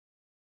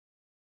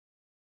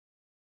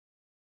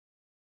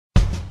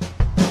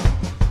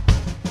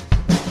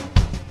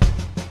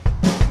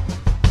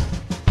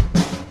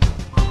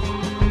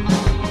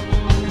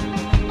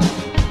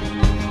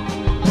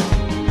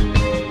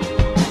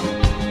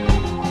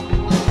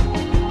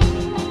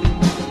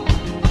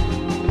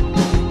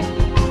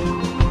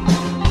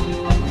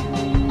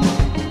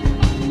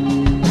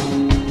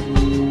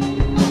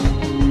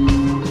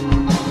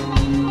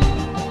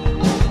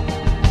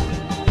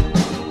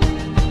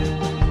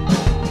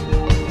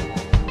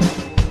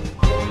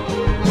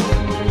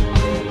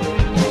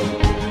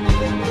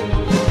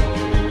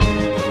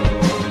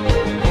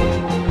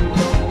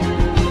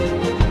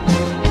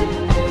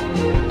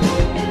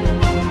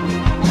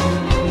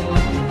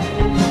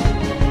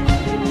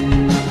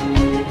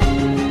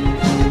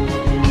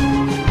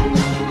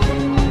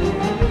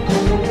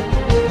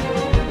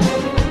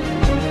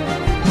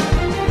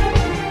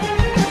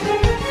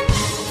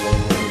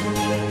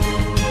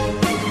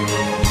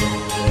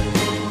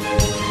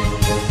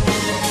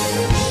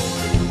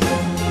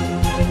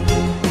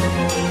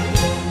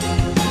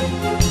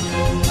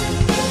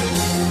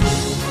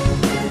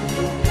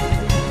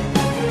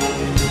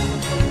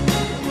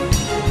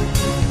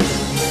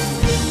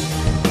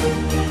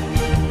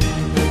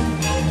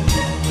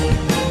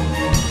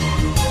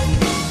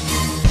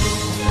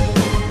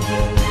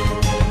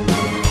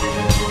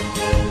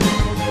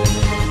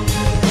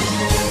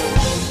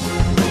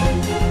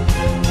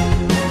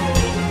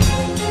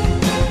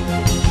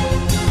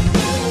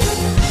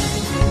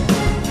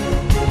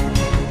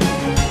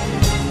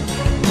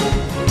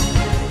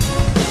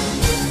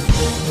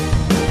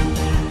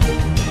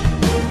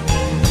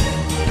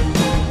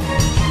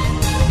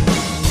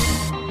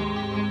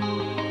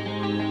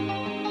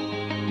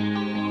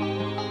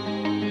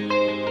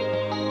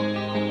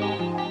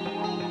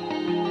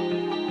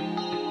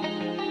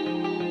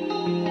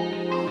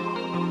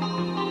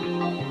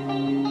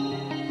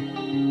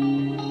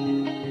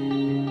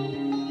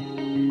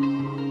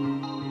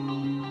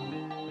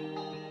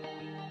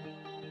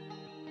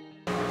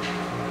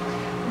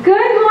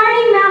Good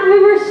morning, Mount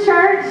Movers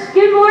Church.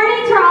 Good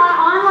morning to our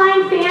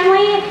online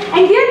family.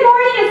 And good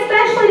morning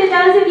especially to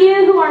those of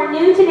you who are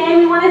new today.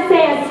 We want to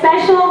say a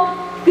special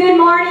good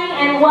morning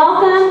and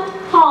welcome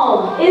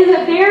home. It is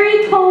a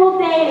very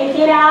cold day to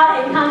get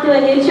out and come to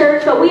a new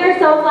church, but we are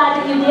so glad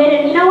that you did.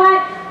 And you know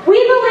what? We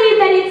believe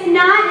that it's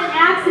not an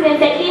accident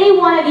that any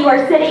one of you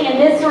are sitting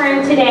in this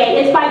room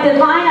today. It's by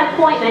divine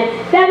appointment.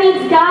 That means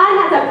God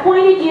has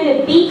appointed you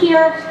to be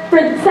here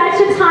for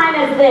such a time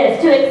as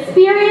this, to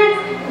experience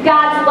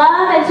God's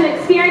love and to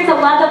experience the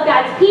love of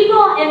God's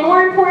people, and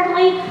more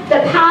importantly,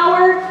 the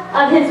power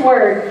of His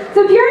Word.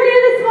 So if you're new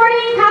this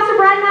morning, Pastor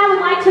Brad and I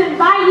would like to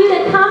invite you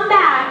to come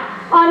back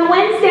on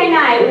Wednesday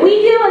night.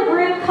 We do a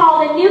group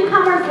called the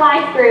Newcomers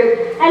Life Group,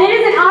 and it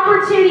is an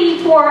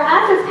opportunity for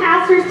us as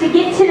pastors to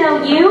get to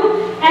know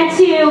you and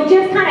to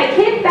just kind of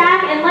kick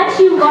back and let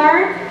you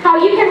learn how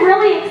you can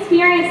really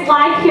experience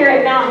life here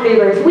at Mountain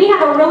Movers. We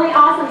have a really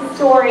awesome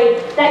story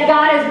that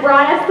God has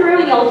brought us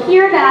through, and you'll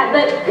hear that,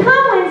 but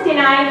come Wednesday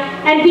night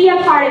and be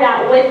a part of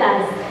that with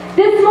us.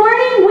 This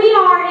morning we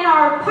are in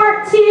our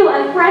part 2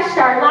 of Fresh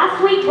Start.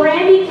 Last week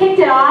Brandy kicked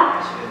it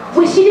off.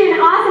 She did an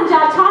awesome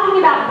job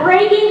talking about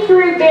breaking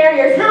through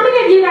barriers. How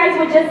many of you guys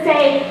would just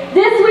say,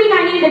 this week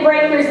I needed to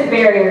break through some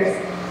barriers?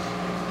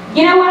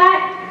 You know what?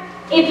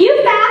 If you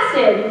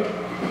fasted,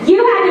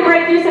 you had to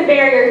break through some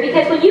barriers,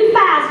 because when you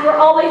fast, you're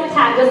always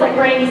attacked, just like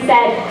Brandy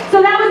said.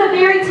 So that was a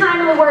very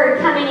timely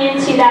word coming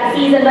into that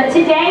season. But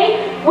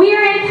today, we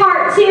are in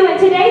part 2, and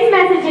today's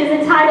message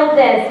is entitled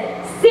this: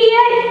 See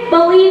it,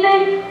 believe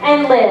it,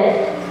 and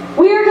live.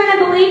 We are going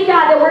to believe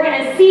God that we're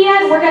going to see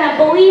it, we're going to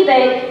believe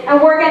it,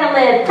 and we're going to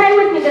live. Pray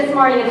with me this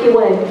morning if you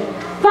would.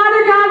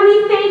 Father God,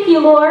 we thank you,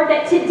 Lord,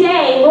 that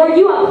today, Lord,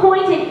 you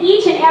appointed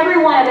each and every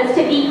one of us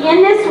to be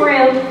in this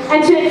room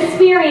and to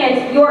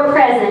experience your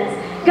presence.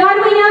 God,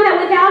 we know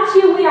that without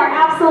you, we are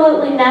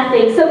absolutely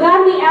nothing. So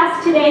God, we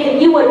ask today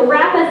that you would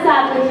wrap us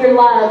up with your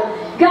love.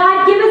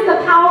 God, give us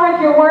the power of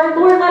your word.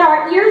 Lord, let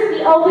our ears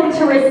be open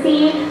to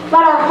receive.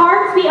 Let our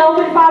hearts be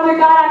open, Father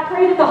God. I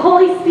pray that the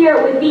Holy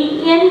Spirit would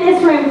be in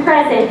this room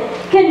present,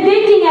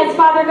 convicting us,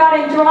 Father God,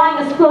 and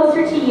drawing us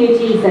closer to you,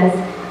 Jesus.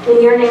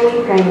 In your name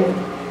we pray.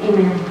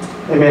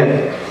 Amen.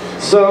 Amen.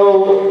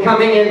 So,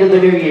 coming into the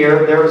new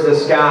year, there was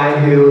this guy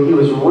who he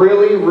was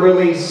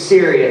really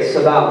serious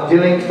about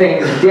doing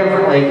things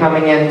differently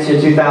coming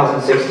into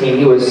 2016.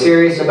 He was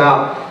serious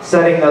about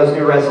setting those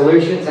new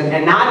resolutions,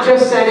 and not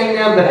just setting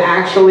them, but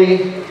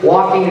actually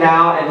walking it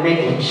out and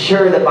making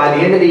sure that by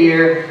the end of the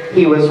year,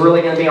 he was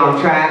really going to be on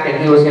track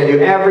and he was going to do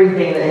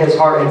everything that his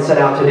heart had set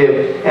out to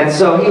do. And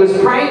so he was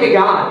praying to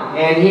God,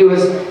 and he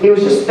was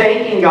just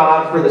thanking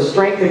God for the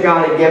strength that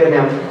God had given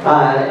him.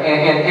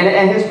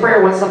 And his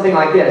prayer went something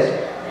like this.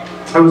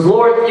 It was,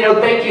 Lord,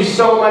 thank you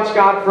so much,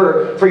 God,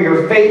 for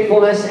your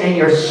faithfulness and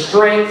your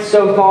strength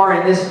so far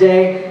in this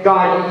day.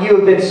 God, you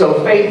have been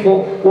so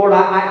faithful. Lord,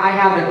 I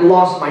haven't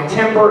lost my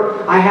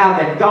temper. I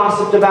haven't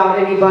gossiped about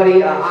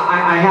anybody.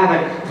 I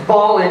haven't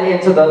fallen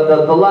into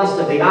the lust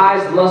of the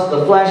eyes, the lust of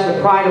the flesh,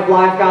 the pride of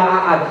life. God,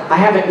 I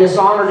haven't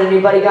dishonored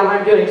anybody. God,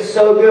 I'm doing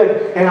so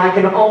good, and I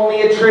can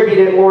only attribute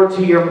it, Lord,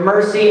 to your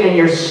mercy and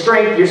your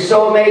strength. You're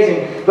so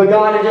amazing. But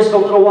God, in just a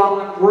little while,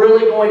 I'm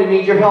really going to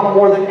need your help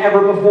more than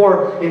ever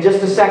before in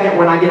just a second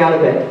when I get out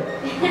of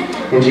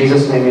bed. In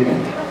Jesus' name,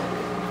 amen.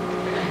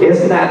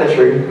 Isn't that the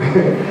truth?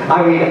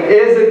 I mean,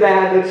 isn't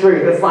that the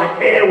truth? It's like,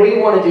 man, we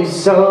want to do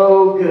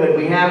so good.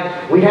 We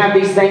have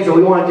these things that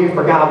we want to do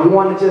for God. We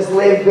want to just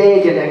live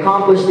big and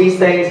accomplish these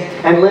things.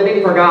 And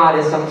living for God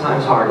is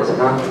sometimes hard, is it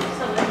not?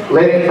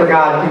 Living for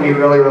God can be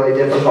really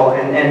difficult.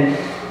 And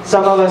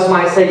some of us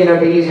might say, it'd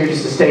be easier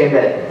just to stay in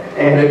bed.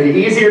 And it'd be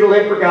easier to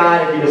live for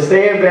God if you just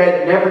stay in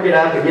bed and never get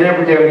up and you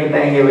never do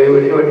anything.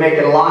 It would make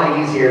it a lot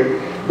easier.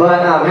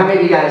 But how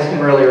many of you guys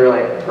can really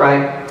relate?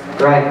 Right?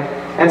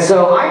 And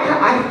so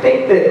I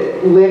think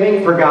that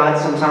living for God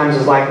sometimes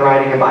is like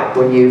riding a bike.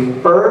 When you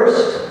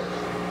first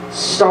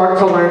start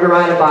to learn to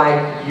ride a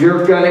bike,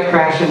 you're going to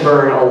crash and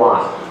burn a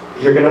lot.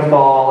 You're going to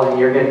fall and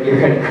you're going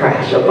to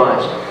crash a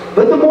bunch.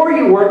 But the more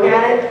you work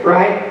at it,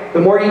 right, the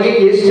more you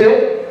get used to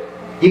it,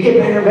 you get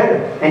better and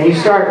better. And you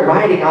start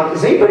riding on.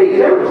 Does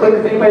anybody ever click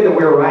with anybody that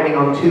we're riding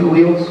on 2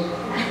 wheels?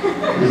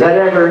 Does that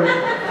ever,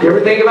 you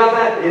ever think about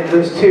that?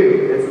 There's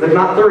 2. There's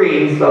not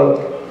 3,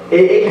 so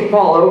it can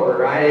fall over,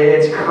 right?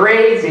 It's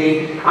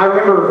crazy. I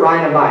remember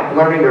riding a bike,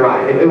 learning to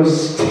ride. It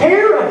was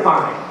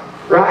terrifying,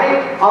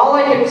 right? All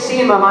I could see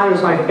in my mind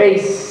was my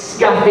face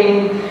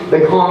scuffing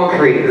the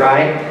concrete,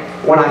 right?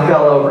 When I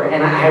fell over.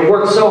 And I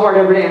worked so hard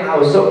every day, and I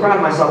was so proud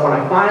of myself when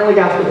I finally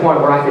got to the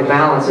point where I could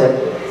balance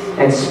it.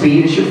 And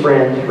speed is your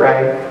friend,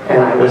 right?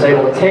 And I was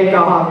able to take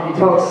off. You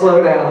don't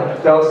slow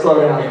down. Don't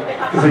slow down.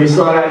 Because if you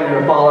slow down, you're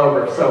going to fall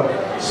over.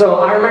 So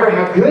I remember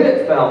how good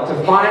it felt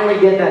to finally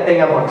get that thing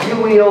up on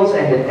 2 wheels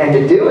and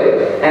to do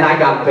it. And I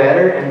got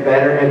better and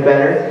better and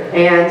better.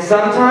 And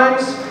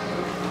sometimes,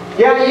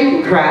 yeah, you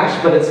can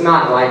crash, but it's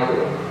not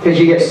likely. Because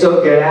you get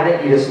so good at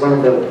it, you just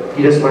learn to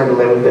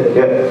live with it and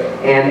do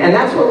it. And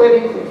that's what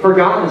living for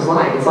God is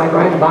like. It's like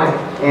riding a bike.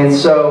 And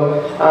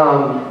so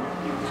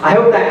I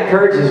hope that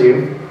encourages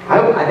you.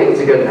 I think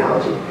it's a good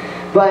analogy.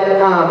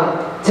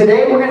 But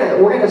today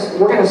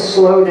we're gonna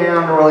slow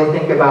down and really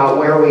think about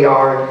where we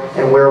are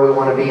and where we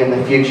want to be in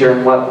the future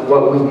and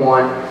what we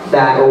want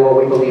that, or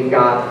what we believe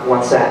God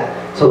wants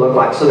that to look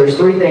like. So there's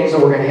 3 things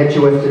that we're going to hit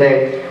you with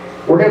today.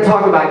 We're going to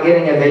talk about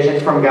getting a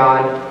vision from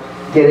God,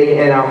 getting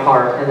it in our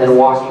heart, and then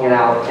walking it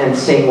out and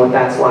seeing what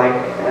that's like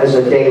as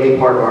a daily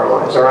part of our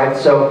lives. All right.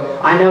 So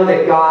I know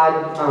that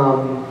God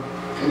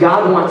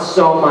wants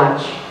so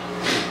much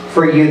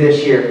for you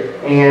this year.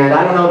 And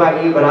I don't know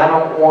about you, but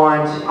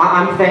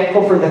I'm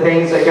thankful for the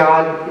things that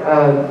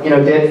God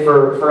did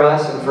for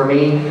us and for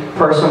me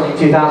personally in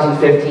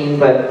 2015,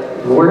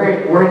 but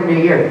we're in a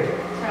new year.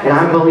 And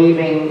I'm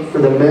believing for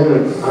the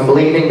moon. I'm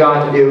believing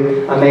God to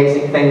do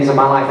amazing things in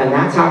my life. And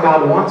that's how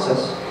God wants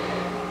us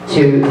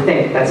to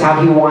think. That's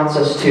how He wants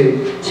us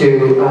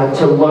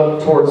to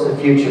look towards the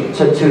future.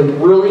 To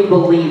really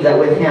believe that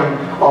with Him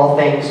all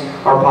things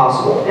are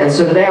possible. And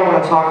so today I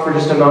want to talk for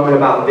just a moment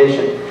about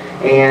vision.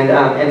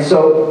 And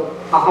so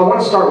I want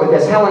to start with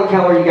this. Helen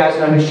Keller, you guys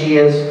know who she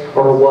is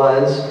or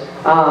was.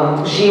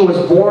 She was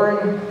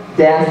born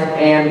deaf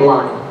and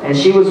blind. And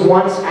she was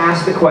once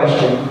asked the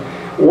question,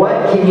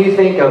 what can you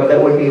think of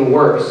that would be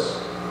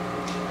worse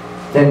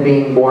than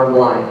being born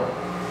blind?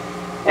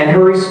 And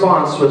her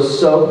response was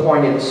so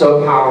poignant,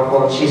 so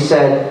powerful. And she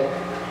said,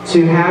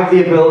 to have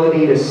the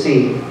ability to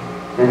see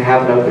and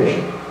have no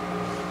vision.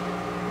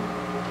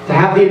 To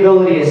have the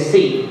ability to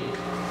see,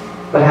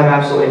 but have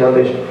absolutely no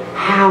vision.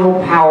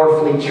 How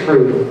powerfully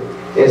true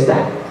is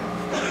that?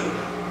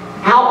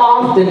 How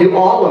often do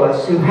all of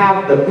us who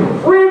have the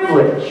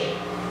privilege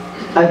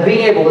of being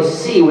able to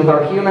see with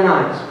our human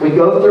eyes, we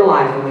go through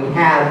life and we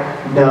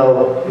have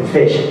no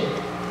vision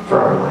for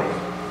our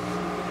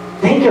life?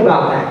 Think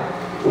about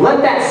that.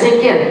 Let that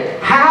sink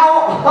in.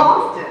 How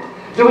often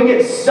do we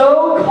get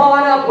so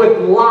caught up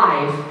with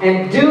life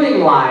and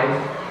doing life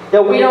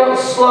that we don't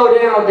slow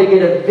down to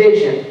get a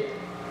vision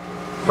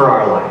for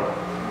our life?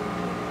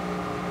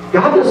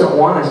 God doesn't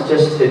want us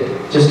just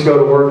to go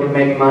to work and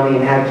make money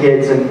and have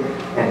kids and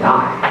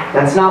die.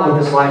 That's not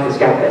what this life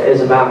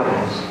is about,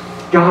 guys.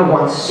 God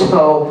wants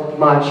so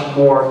much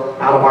more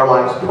out of our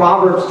lives.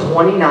 Proverbs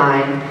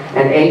 29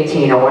 and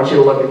 18, I want you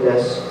to look at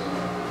this.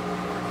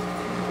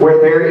 Where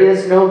there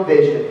is no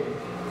vision,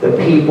 the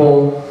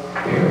people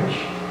perish.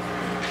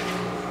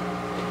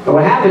 And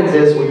what happens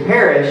is we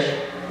perish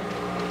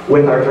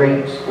with our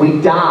dreams.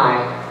 We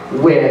die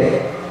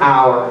with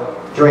our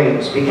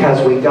dreams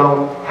because we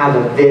don't have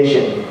a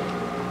vision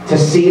to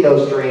see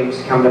those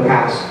dreams come to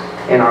pass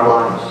in our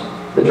lives.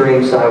 The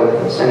dreams die with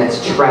us, and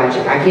it's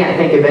tragic. I can't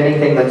think of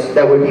anything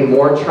that would be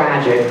more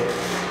tragic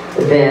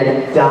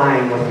than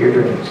dying with your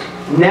dreams.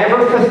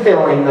 Never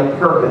fulfilling the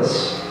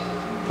purpose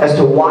as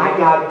to why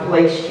God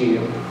placed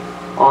you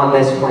on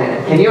this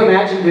planet. Can you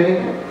imagine doing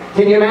that?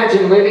 Can you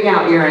imagine living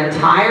out your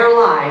entire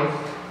life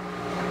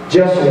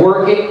just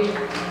working,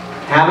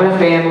 having a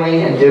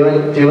family, and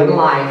doing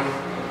life,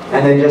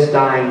 and then just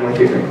dying with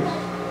your dreams?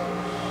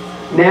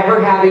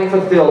 Never having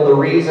fulfilled the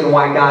reason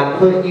why God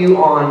put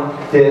you on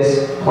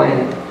this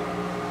planet.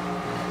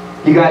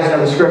 You guys know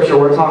the scripture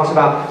where it talks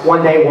about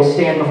one day we'll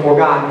stand before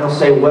God and He'll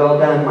say, well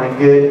done, my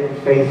good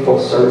and faithful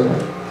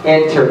servant.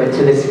 Enter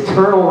into this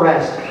eternal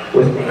rest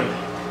with me.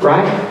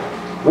 Right?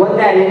 What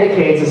that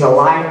indicates is a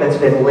life that's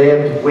been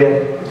lived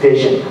with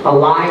vision. A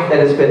life that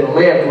has been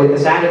lived with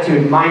this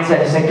attitude and mindset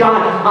to say,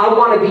 God, I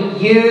want to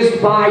be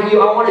used by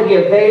you. I want to be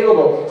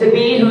available to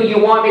be who you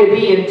want me to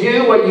be and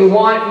do what you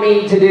want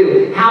me to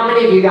do. How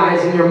many of you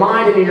guys in your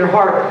mind and in your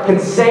heart can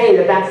say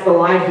that that's the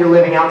life you're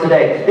living out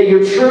today? That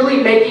you're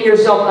truly making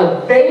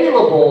yourself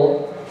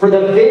available for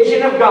the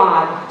vision of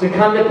God to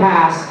come to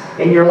pass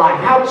in your life.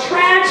 How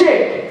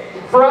tragic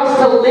for us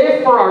to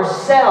live for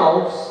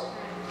ourselves,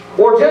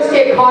 or just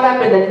get caught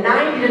up in the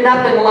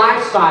 90-0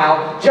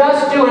 lifestyle,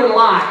 just doing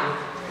life,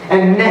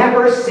 and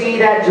never see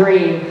that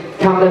dream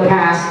come to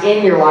pass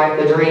in your life,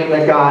 the dream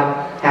that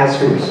God has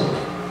for yourself.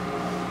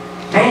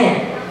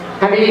 Man,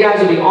 how many of you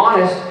guys would be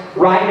honest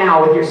right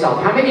now with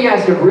yourself? How many of you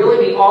guys could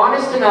really be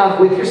honest enough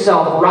with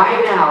yourself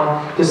right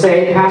now to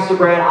say, Pastor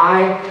Brad,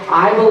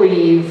 I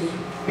believe,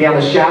 beyond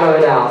the shadow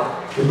of a doubt,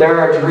 that there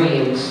are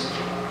dreams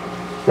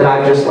that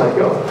I've just let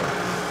go of.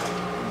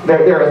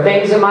 There are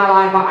things in my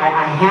life,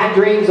 I had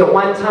dreams at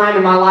one time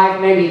in my life,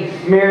 maybe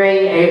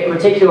marrying a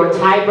particular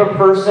type of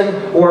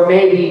person, or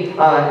maybe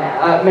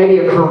a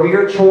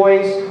career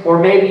choice, or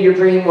maybe your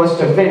dream was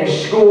to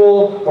finish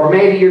school, or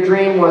maybe your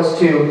dream was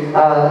to,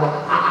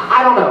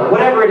 I don't know,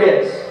 whatever it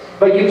is,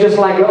 but you just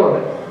let go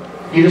of it.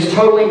 You just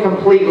totally and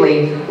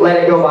completely let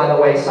it go by the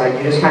wayside.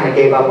 You just kind of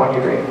gave up on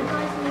your dream.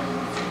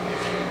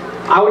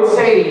 I would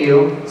say to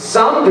you,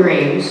 some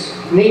dreams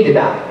need to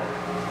die.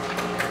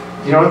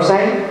 You know what I'm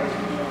saying?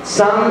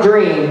 Some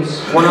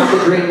dreams were not the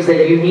dreams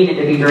that you needed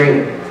to be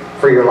dreaming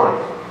for your life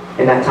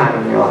in that time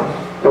in your life.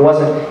 It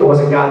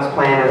wasn't God's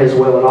plan or His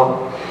will at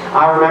all.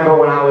 I remember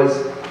when I was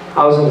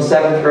in the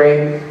 7th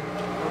grade,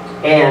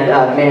 and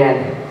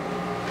man,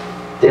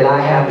 did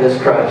I have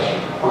this crush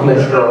on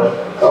this girl.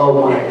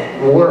 Oh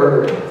my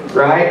word,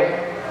 right?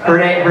 Her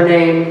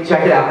name,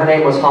 check it out, her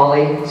name was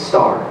Holly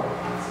Starr.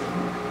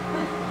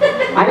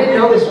 I didn't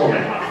know this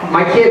woman.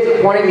 My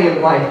kids pointed me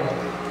like,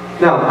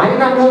 no, I did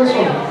not know this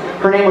woman.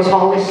 Her name was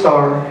Holly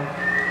Starr.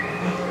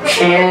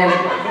 And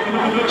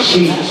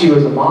she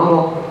was a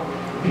model.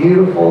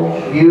 Beautiful,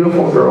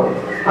 beautiful girl.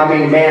 I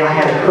mean, man, I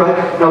had a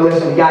crush. No,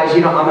 listen, guys,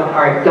 you know, all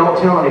right, don't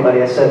tell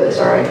anybody I said this,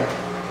 all right?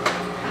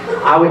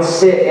 I would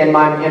sit in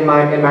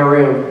my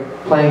room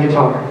playing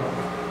guitar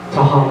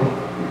to Holly.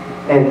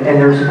 And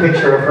there's a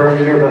picture of her in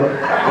the yearbook.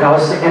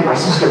 And my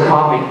sister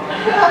caught me.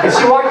 And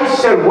she walked in, she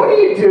said, "What are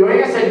you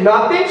doing?" I said,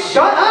 "Nothing,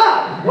 shut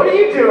up. What are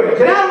you doing?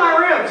 Get out of my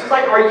room." She's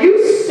like, "Are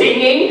you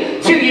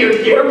singing to your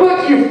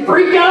yearbook, you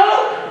freako?"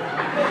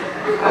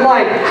 I'm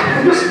like,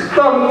 I'm just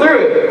thumbing through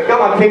it. Got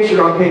my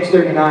picture on page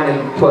 39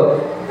 and put.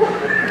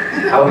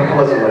 I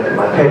wasn't looking at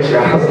my picture,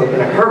 I was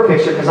looking at her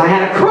picture because I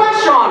had a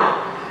crush on her.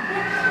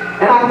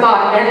 And I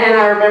thought, and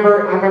I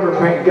remember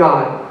praying,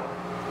 "God,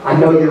 I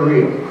know you're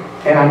real.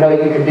 And I know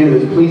you can do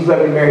this. Please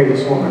let me marry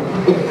this woman."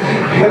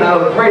 And I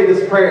would pray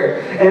this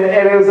prayer. And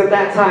it was at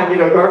that time, you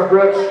know, Garth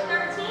Brooks.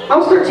 I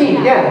was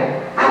 13, yeah.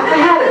 I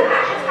had it.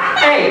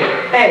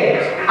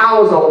 Hey, I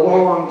was a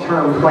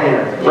long-term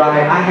planner,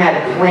 right? I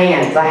had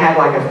plans. I had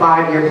like a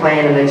 5-year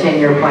plan and a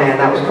 10-year plan.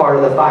 That was part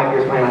of the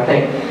 5-year plan, I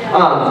think.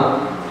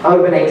 I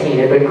would have been 18,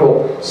 it'd been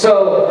cool.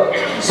 So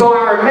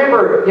I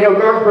remember, you know,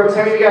 Garth Brooks,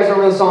 how many of you guys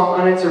remember the song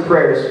Unanswered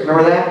Prayers?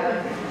 Remember that?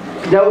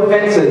 No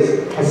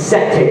Fences,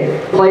 cassette tape.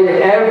 Played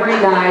it every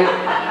night,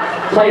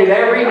 played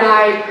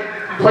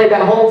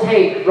that whole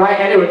tape, right?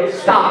 And it would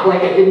stop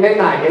like at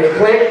midnight. It would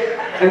click,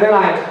 and then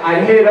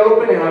I'd hit it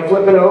open and I'd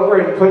flip it over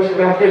and push it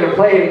back in and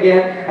play it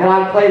again, and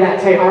I'd play that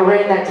tape. I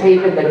ran that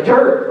tape in the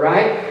dirt,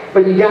 right?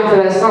 But you got to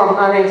that song,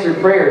 Unanswered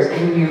Prayers,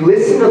 and you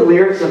listen to the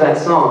lyrics of that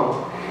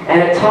song,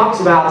 and it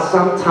talks about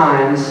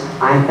sometimes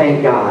I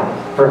thank God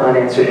for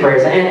unanswered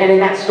prayers. And in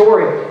that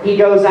story, he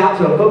goes out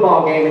to a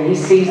football game and he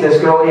sees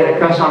this girl he had a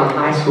crush on in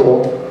high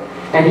school.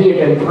 And he had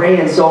been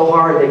praying so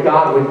hard that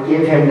God would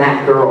give him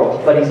that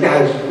girl. But he's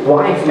got his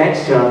wife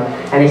next to him,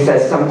 and he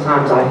says,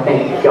 "Sometimes I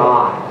thank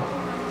God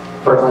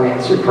for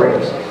unanswered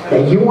prayers." Now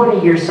you want to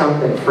hear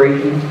something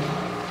freaky?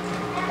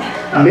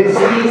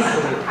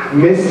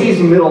 Misty's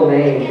middle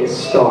name is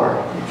Starr.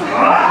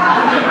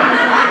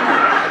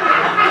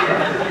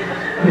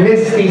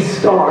 Misty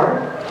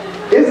Starr.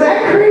 Is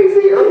that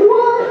crazy or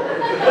what?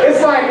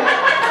 It's like,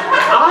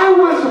 I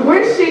was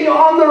wishing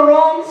on the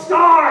wrong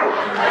star.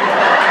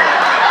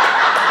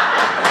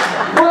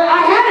 But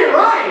I had it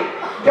right.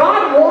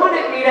 God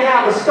wanted me to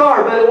have a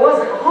star, but it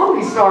wasn't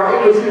Holly Starr,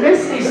 it was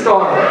Misty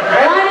Starr.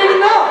 And I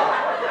didn't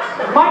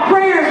know. My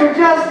prayers were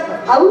just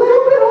a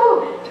little bit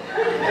off.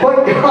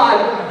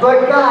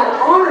 But God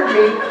honored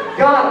me.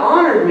 God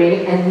honored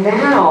me, and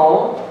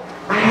now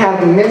I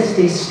have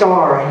Misty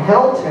Starr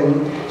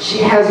Helton. She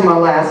has my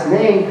last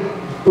name.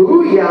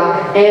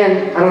 Booyah.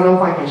 And I don't know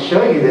if I can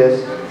show you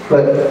this,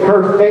 but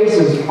her face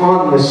is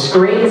on the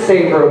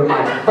screensaver of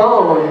my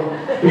phone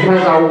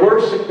because I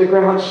worship the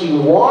ground she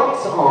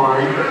walks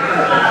on.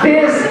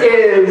 This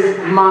is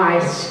my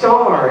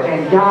star,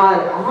 and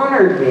God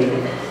honored me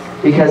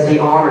because He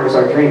honors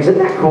our dreams.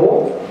 Isn't that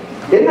cool?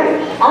 Isn't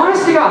that?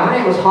 Honest to God, her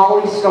name was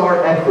Holly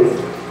Starr Eckley.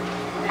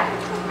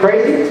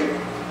 Crazy?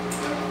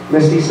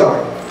 Misty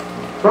Starr.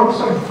 Wrong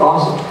star.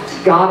 Awesome.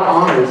 God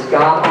honors.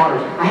 God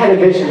honors. I had a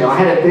vision though. I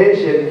had a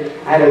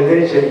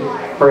vision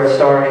for a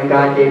star, and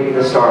God gave me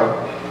the star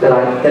that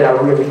I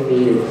really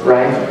needed,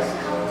 right?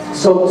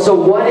 So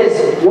what is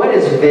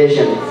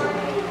vision?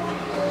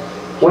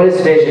 What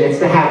is vision? It's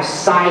to have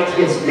sight.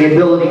 It's the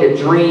ability to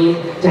dream,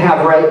 to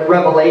have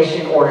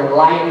revelation or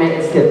enlightenment.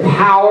 It's the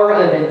power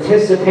of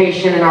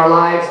anticipation in our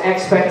lives,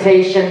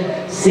 expectation,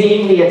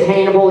 seeing the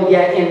attainable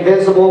yet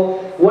invisible.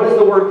 What does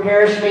the word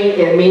perish mean?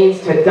 It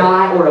means to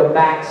die or to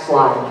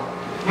backslide.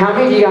 How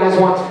many of you guys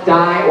want to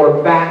die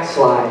or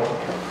backslide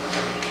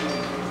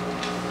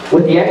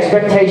with the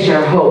expectation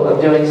or hope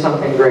of doing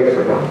something great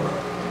for God?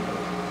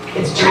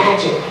 It's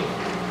tragic.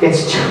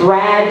 It's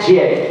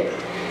tragic.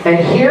 And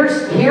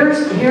here's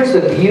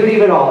the beauty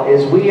of it all,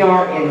 is we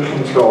are in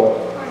control.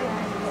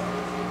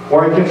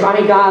 We're in control. I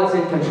mean, God's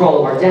in control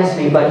of our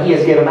destiny, but He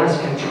has given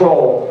us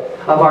control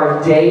of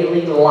our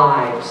daily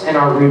lives and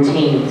our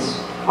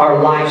routines,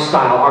 our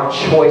lifestyle, our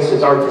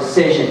choices, our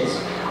decisions,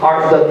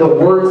 the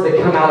words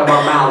that come out of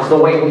our mouths, the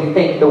way we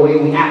think, the way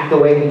we act, the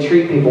way we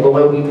treat people, the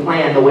way we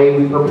plan, the way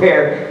we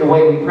prepare, the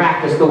way we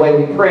practice, the way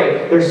we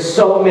pray. There's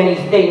so many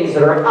things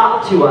that are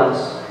up to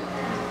us.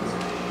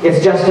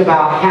 It's just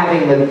about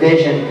having the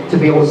vision to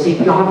be able to see,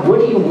 God, what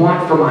do you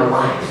want for my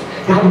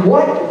life? God,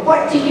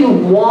 what do you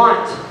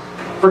want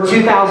for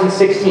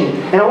 2016?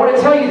 And I want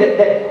to tell you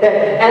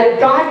that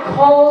God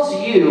calls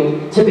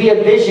you to be a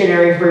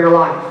visionary for your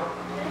life.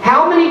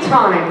 How many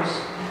times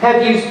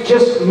have you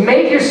just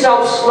made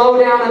yourself slow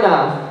down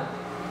enough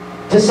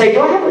to say,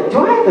 do I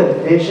have a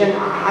vision?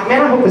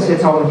 Man, I hope this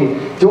hits home with you.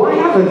 Do I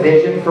have a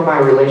vision for my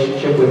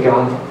relationship with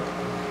God?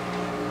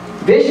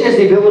 Vision is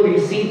the ability to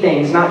see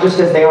things not just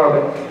as they are,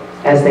 but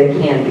as they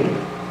can be.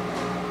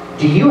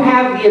 Do you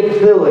have the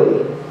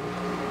ability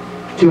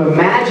to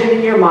imagine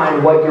in your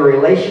mind what your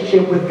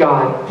relationship with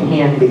God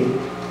can be.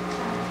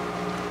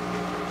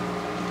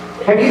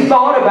 Have you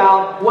thought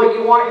about what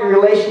you want your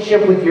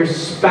relationship with your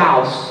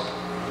spouse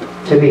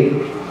to be?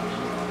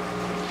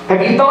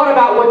 Have you thought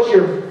about what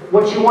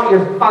you want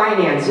your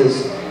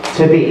finances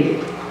to be?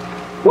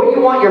 What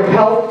you want your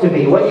health to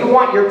be? What you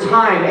want your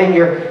time and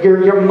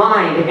your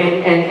mind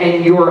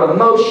and your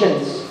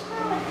emotions,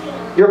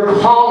 your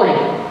calling,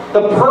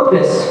 the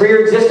purpose for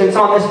your existence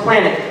on this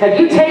planet? Have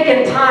you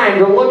taken time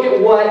to look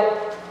at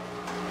what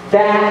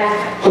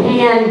that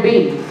can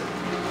be?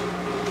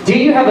 Do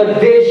you have a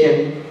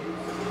vision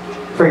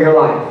for your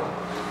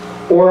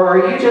life? Or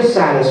are you just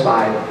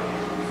satisfied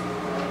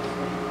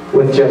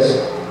with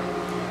just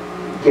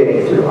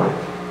getting through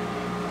life?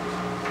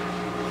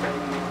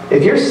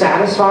 If you're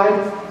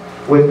satisfied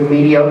with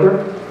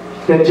mediocre,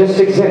 then just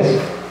exist.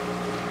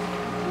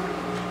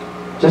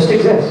 Just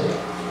exist.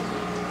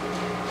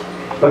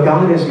 But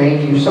God has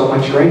made you so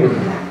much greater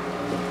than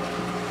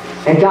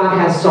that. And God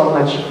has so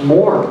much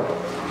more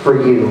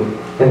for you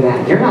than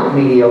that. You're not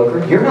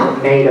mediocre. You're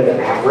not made of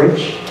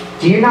average.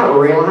 Do you not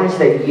realize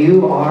that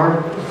you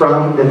are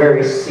from the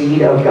very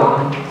seed of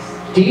God?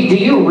 Do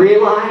you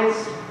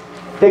realize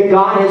that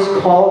God has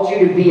called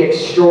you to be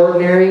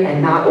extraordinary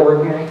and not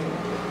ordinary?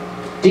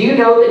 Do you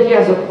know that He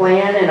has a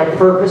plan and a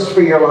purpose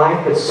for your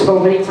life, but so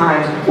many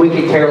times we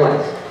could care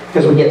less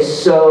because we get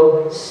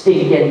so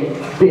stinking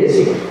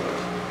busy?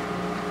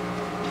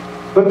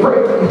 But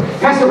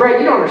Pastor Brad,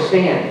 you don't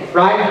understand,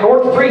 right? I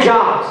work 3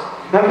 jobs,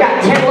 and I've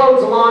got 10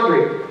 loads of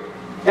laundry,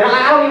 and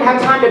I don't even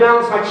have time to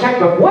balance my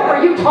checkbook. What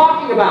are you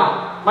talking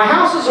about? My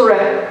house is a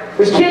wreck.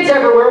 There's kids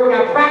everywhere. We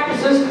got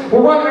practices.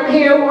 We're running them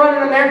here. We're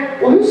running them there.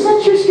 Well, who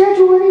sets your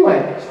schedule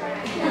anyway?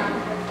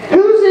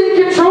 Who's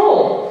in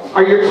control?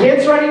 Are your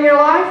kids running your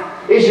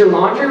life? Is your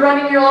laundry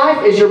running your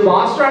life? Is your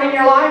boss running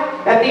your life?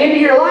 At the end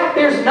of your life,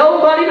 there's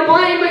nobody to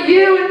blame but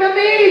you and but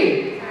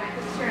me.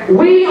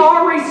 We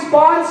are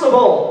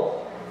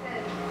responsible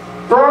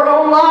for our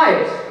own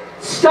lives.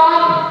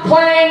 Stop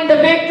playing the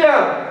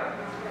victim.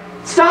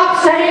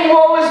 Stop saying,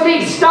 woe is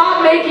me.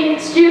 Stop making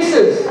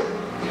excuses.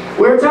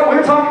 We were talking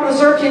to the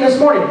search team this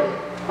morning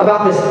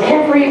about this.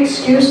 Every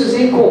excuse is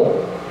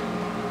equal.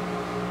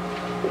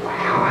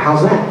 Wow,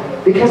 how's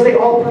that? Because they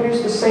all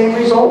produce the same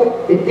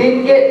result. It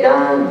didn't get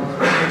done.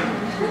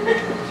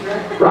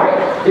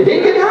 Right? It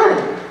didn't get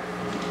done.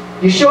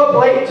 You show up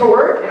late to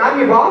work, and I'm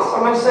your boss.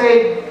 I'm going to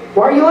say,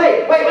 why are you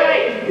late?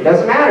 Wait. It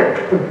doesn't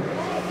matter.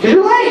 Because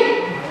you're late.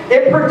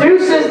 It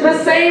produces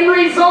the same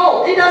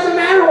result. It doesn't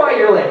matter why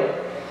you're late.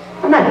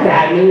 I'm not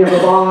that mean of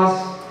a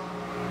boss.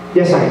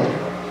 Yes, I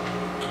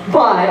am.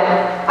 But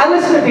I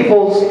listen to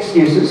people's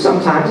excuses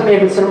sometimes. I mean,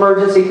 if it's an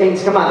emergency,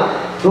 things come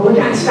up. But we've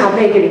got to stop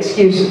making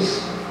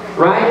excuses.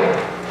 Right?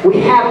 We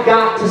have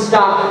got to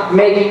stop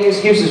making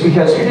excuses,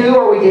 because who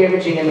are we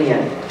damaging in the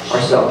end?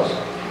 Ourselves.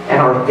 And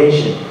our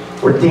vision.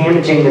 We're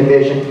damaging the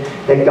vision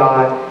that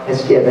God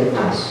has given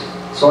us.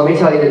 So let me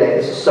tell you today,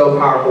 this is so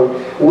powerful.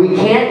 We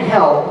can't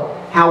help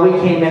how we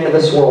came into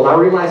this world. I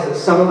realize that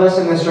some of us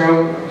in this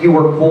room, you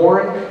were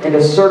born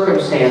into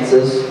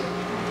circumstances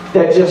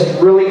that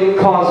just really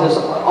causes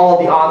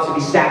all the odds to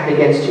be stacked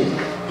against you.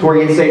 To where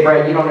you'd say,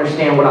 Brad, you don't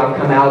understand what I've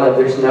come out of.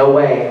 There's no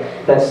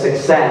way that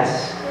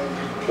success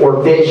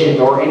or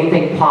vision or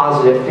anything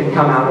positive can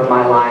come out of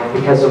my life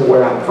because of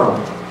where I'm from.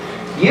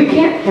 You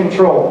can't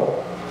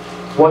control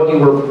what you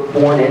were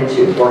born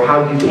into or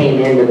how you came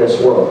into this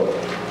world.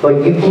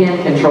 But you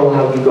can control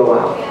how you go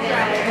out.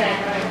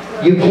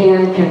 You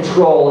can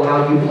control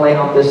how you play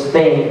out this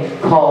thing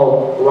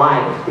called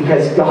life,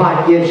 because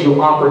God gives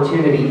you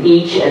opportunity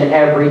each and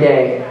every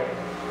day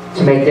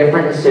to make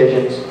different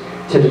decisions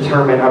to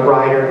determine a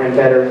brighter and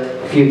better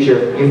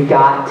future. You've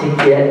got to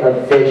get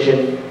a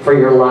vision for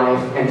your life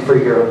and for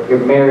your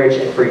marriage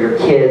and for your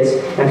kids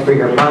and for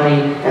your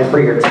money and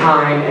for your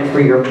time and for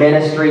your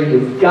ministry.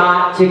 You've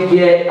got to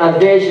get a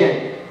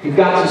vision. You've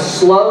got to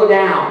slow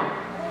down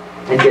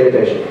and get a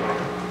vision.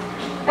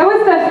 That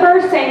was the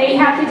first thing that you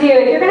have to do.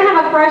 If you're going to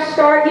have a fresh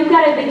start, you've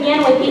got to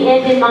begin with the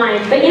end in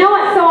mind. But you know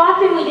what so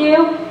often we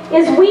do?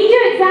 Is we do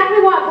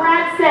exactly what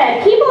Brad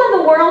said. People in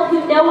the world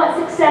who know what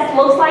success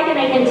looks like and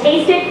they can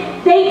taste it,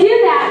 they do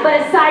that, but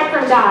aside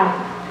from God.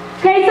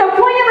 Okay, so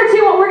point number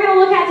 2, what we're going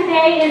to look at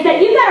today is that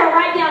you've got to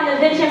write down the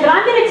vision, but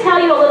I'm going to tell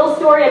you a little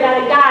story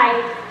about a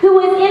guy who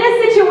was in a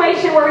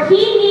situation where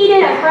he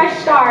needed a fresh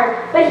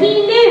start, but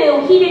he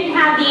knew he didn't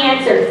have the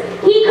answers.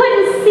 He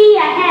couldn't see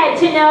ahead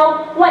to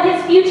know what his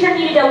future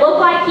needed to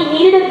look like. He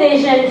needed a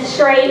vision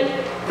straight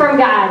from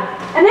God.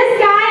 And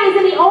this guy is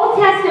in the Old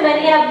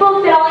Testament in a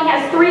book that only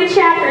has 3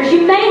 chapters.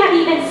 You may have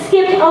even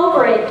skipped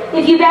over it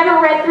if you've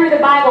ever read through the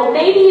Bible.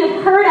 Maybe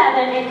you've heard of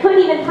him and couldn't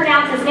even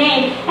pronounce his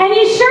name. And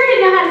you sure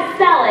didn't know how to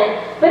spell it.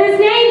 But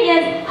his name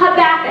is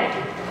Habakkuk.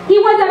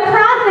 He was a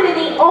prophet in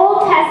the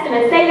Old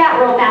Testament. Say that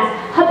real fast.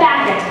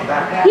 Habakkuk.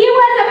 He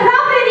was a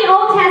prophet in the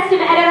Old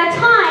Testament at a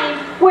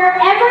time where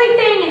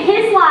everything in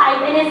his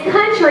life and his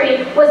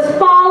country was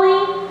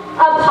falling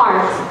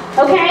apart.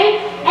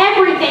 Okay?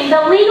 Everything.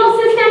 The legal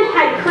system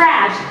had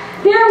crashed.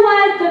 There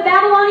was the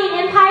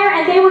Babylonian Empire,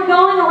 and they were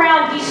going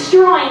around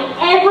destroying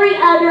every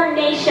other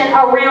nation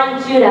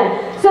around Judah.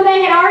 So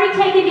they had already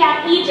taken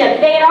down Egypt.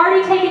 They had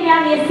already taken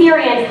down the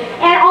Assyrians.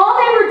 And all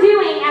they were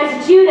doing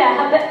as Judah,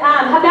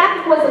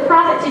 Habakkuk was the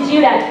prophet to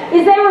Judah,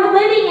 is they were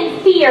living in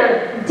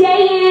fear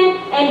day in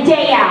and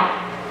day out.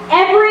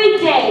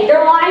 Every day,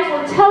 their lives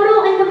were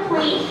total and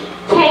complete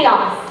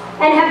chaos.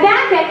 And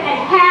Habakkuk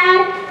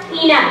had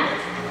enough.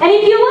 And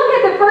if you look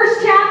at the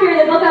first chapter of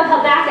the book of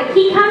Habakkuk,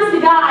 he comes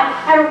to God,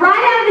 and right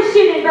out of the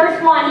chute in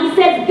verse 1, he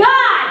says,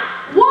 God,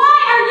 why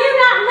are you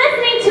not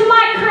listening to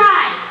my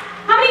cry?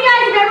 How many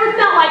guys have ever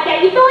felt like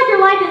that? You feel like your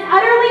life is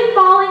utterly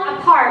falling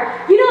apart.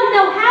 You don't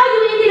know how you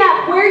ended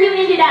up where you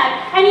ended up,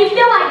 and you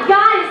feel like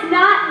God is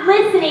not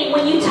listening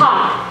when you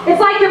talk. It's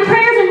like your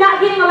prayers are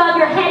not getting above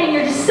your head, and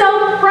you're just so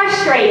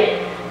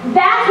frustrated.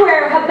 That's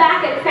where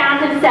Habakkuk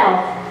found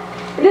himself.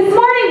 This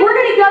morning, we're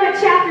going to go to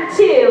chapter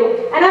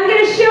 2, and I'm going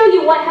to show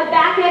you what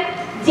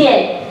Habakkuk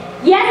did.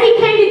 Yes, he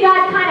came to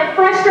God kind of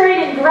frustrated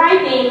and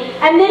griping,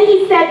 and then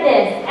he said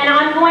this, and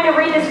I'm going to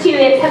read this to you.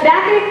 It's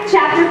Habakkuk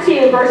chapter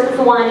 2, verses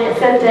 1, and it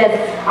says this,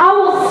 I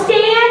will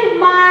stand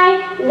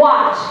my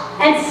watch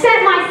and set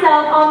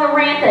myself on the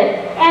rampart,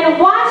 and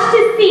watch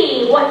to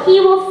see what he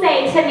will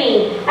say to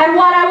me, and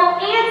what I will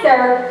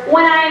answer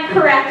when I am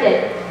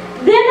corrected.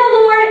 Then the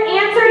Lord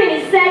answered and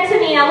he said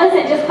to me, now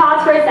listen, just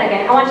pause for a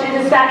second. I want you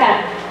to just back up.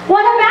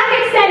 What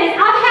Habakkuk said is,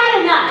 I've had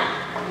enough.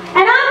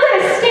 And I'm going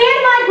to stand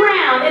my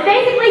ground. And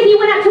basically he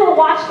went up to a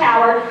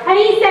watchtower and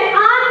he said,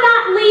 I'm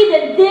not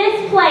leaving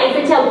this place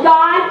until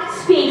God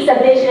speaks a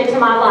vision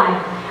into my life.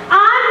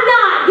 I'm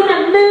not going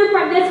to move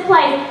from this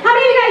place. How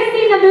many of you guys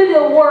seen the movie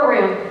The War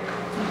Room?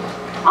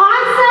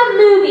 Awesome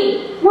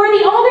movie where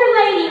the older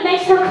lady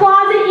makes her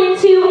closet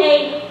into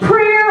a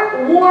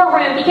prayer war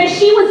room because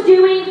she was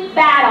doing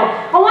battle.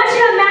 I want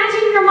you to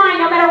imagine in your mind,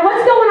 no matter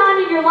what's going on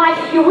in your life,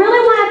 if you really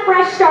want a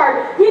fresh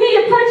start, you need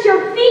to put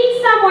your feet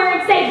somewhere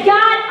and say,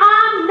 God,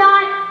 I'm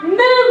not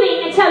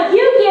moving until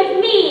you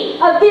give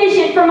me a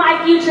vision for my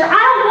future. I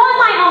don't want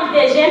my own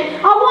vision.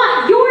 I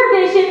want your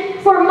vision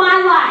for my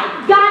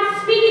life.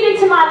 God's speaking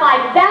into my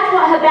life. That's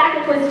what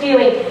Habakkuk was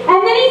doing. And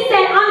then he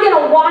said, I'm going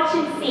to watch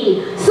and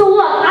see. So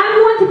look, I'm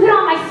going to put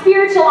on my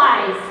spiritual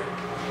eyes.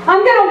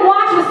 I'm going to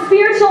watch with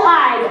spiritual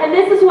eyes. And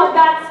this is what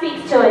God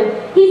speaks to him.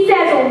 He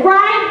says,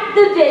 write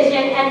the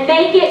vision and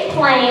make it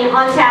plain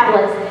on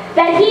tablets,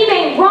 that he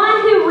may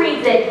run who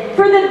reads it.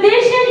 For the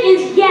vision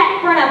is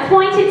yet for an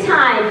appointed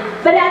time,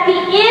 but at the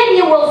end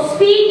it will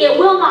speak, it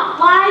will not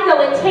lie,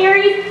 though it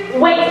tarries,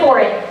 wait for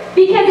it.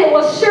 Because it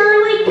will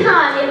surely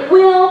come, it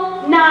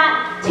will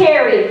not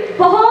tarry.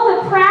 Behold,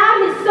 the proud,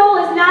 his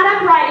soul is not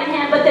upright in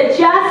him, but the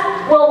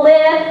just will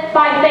live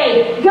by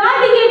faith. God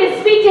began to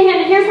speak to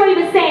him, and here's what he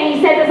was saying.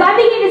 He says, as I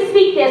begin to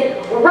speak this,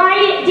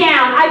 write it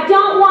down. I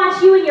don't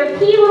want you in your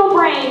pea little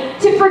brain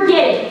to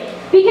forget it.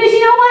 Because you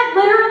know what?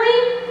 Literally,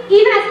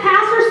 even as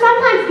pastors,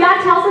 sometimes God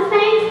tells us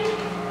things,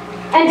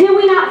 and do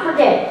we not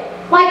forget?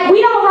 Like, we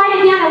don't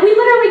write it down, and we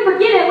literally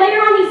forget it. Later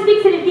on, he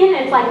speaks it again,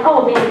 and it's like,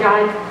 oh man,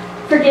 God,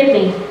 forgive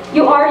me.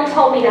 You already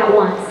told me that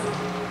once.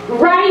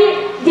 Write it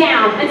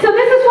down. And so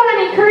this is what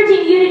I'm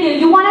encouraging you to do.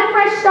 You want a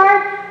fresh start?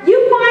 You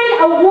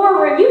find a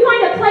war room. You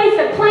find a place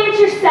to plant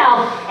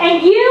yourself. And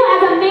you,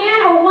 as a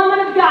man or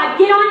woman of God,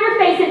 get on your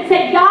face and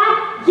say,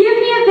 God, give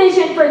me a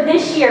vision for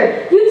this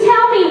year. You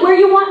tell me where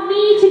you want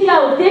me to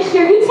go this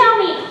year. You tell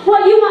me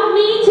what you want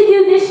me to do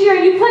this year.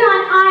 You put on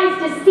eyes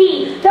to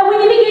see that when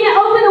you begin to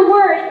open the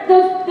word,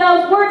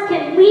 those words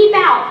can leap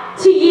out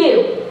to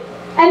you.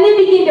 And then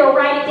begin to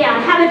write it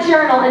down. Have a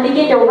journal and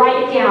begin to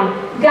write it down.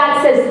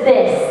 God says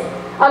this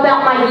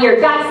about my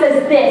year. God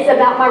says this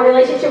about my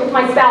relationship with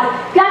my spouse.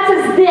 God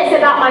says this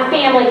about my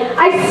family.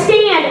 I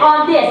stand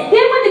on this.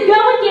 Then when the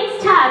going gets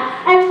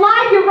tough and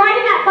life, you're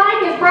riding that bike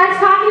as Brad's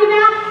talking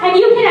about, and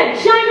you hit a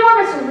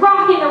ginormous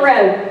rock in the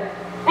road.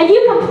 And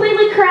you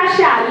completely crash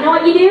out. You know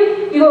what you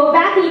do? You go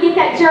back and you get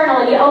that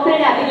journal and you open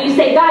it up and you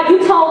say, God, you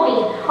told me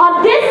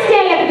on this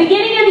day at the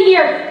beginning of the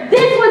year,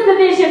 this was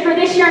the vision for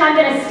this year and I'm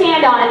going to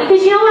stand on it.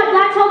 Because you know what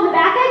God told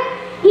Habakkuk?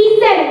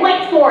 He said,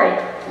 wait for it.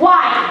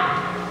 Why?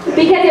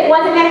 Because it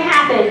wasn't going to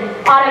happen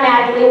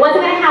automatically. It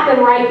wasn't going to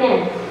happen right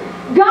then.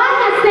 God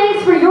has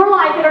things for your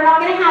life that are not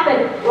going to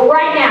happen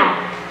right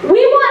now. We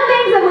want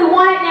things that we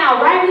want it now,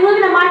 right? We live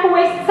in a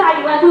microwave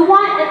society. Like we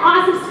want an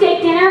awesome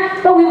steak dinner,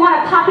 but we want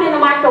to pop it in the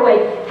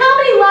microwave. How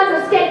many loves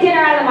a steak dinner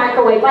out of the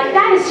microwave? Like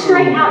that is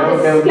straight out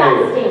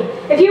disgusting.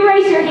 If you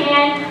raise your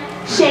hand,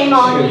 shame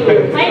on you.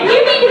 Like you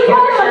need to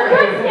go to a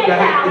good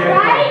steakhouse,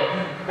 right?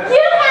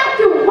 You have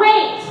to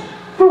wait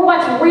for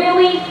what's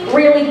really,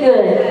 really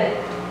good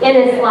in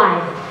this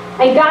life.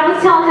 And God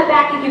was telling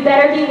Habakkuk, you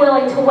better be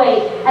willing to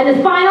wait. And the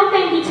final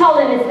thing he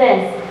told him is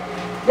this: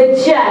 the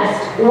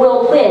just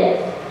will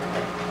live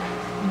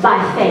by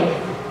faith.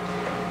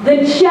 The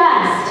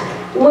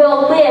just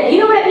will live. You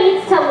know what it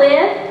means to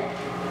live?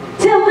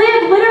 To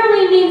live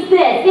literally means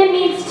this. It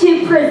means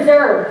to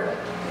preserve.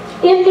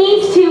 It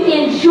means to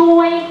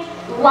enjoy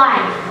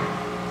life.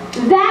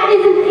 Is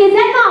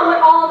that not what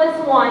all of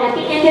us want at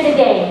the end of the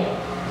day?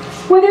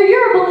 Whether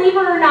you're a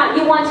believer or not,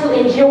 you want to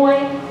enjoy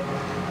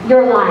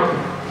your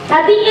life.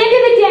 At the end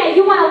of the day,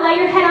 you want to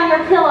lay your head on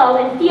your pillow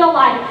and feel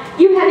like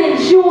you have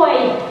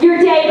enjoyed your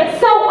day.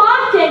 But so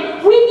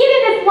often, we get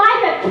in this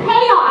life of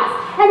chaos,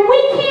 and we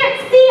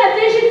can't see a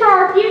vision for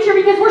our future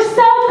because we're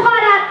so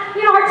caught up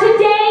in our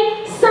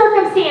today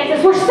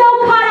circumstances. We're so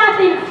caught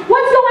up in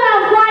what's going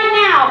on right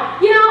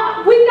now. You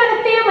know, we've got a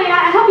family, and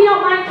I hope you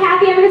don't mind,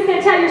 Kathy. I'm just going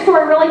to tell your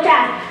story really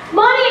fast.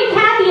 Mommy and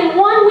Kathy, in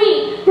 1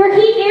 week, their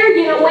heat and air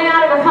unit went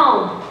out of their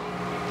home.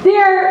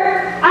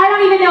 I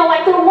don't even know,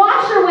 like their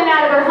washer went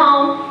out of their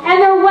home and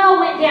their well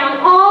went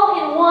down all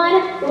in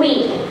 1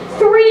 week.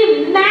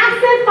 3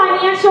 massive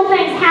financial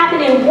things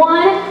happened in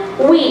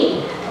 1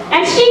 week.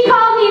 And she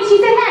called me and she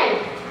said, hey,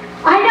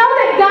 I know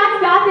that God's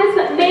got this,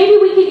 but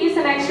maybe we could use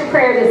some extra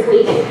prayer this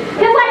week.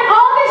 Because like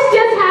all this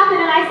just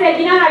happened, and I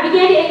said, you know, and I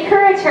began to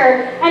encourage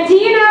her. And do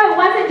you know, it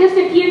wasn't just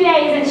a few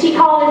days, and she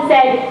called and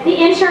said, the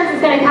insurance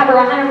is going to cover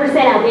 100%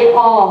 of it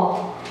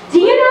all. Do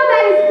you know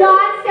that is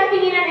God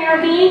stepping in and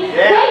intervening?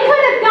 Yeah. They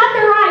could have got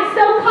their eyes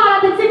so caught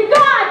up and said,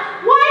 God,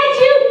 why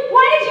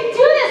did you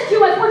do this to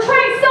us? We're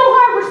trying so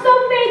hard. We're so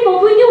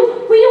faithful. We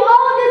do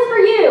all of this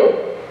for you.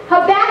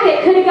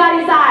 Habakkuk could have got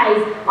his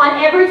eyes on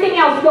everything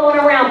else going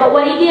around, but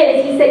what he did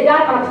is he said,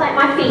 God, I'm going to plant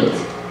my feet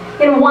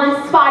in one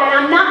spot, and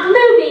I'm not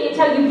moving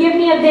until you give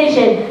me a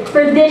vision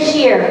for this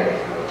year.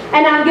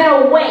 And I'm going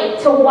to wait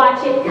to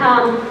watch it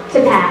come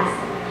to pass.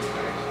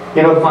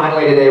 You know,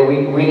 finally today,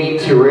 we need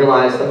to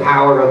realize the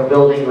power of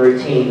building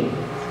routine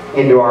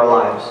into our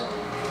lives.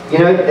 You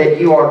know that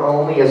you are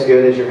only as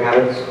good as your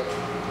habits.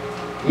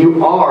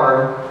 You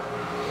are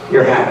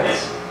your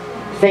habits.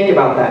 Think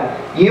about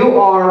that. You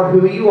are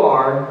who you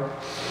are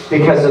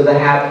because of the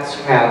habits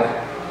you have.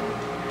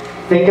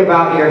 Think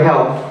about your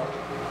health.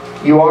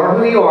 You are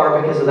who you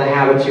are because of the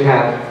habits you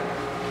have.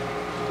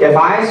 If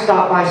I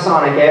stop by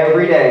Sonic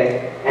every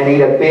day and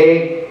eat a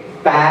big,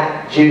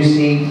 fat,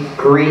 juicy,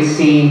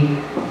 greasy,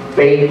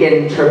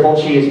 bacon triple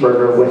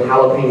cheeseburger with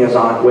jalapenos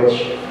on it,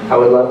 which I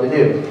would love to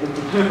do.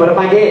 But if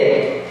I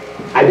did,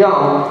 I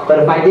don't, but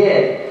if I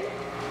did,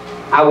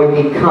 I would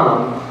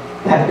become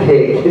that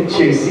big,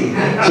 juicy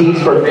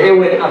cheeseburger. It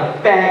would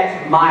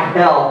affect my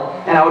health,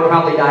 and I would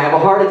probably die of a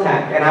heart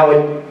attack, and I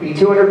would be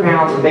 200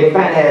 pounds, a big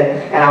fat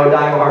head, and I would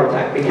die of a heart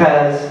attack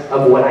because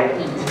of what I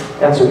eat.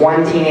 That's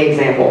one teeny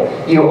example.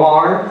 You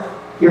are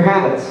your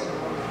habits.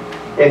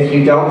 If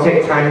you don't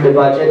take time to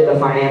budget the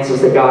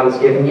finances that God has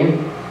given you,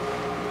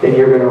 then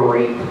you're going to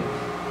reap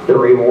the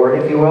reward,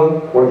 if you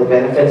will, or the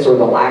benefits or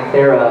the lack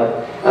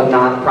thereof of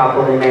not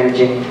properly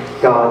managing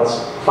God's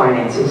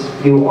finances.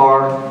 You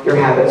are your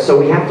habits. So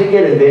we have to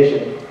get a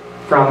vision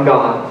from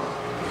God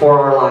for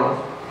our life.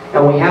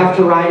 And we have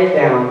to write it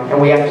down,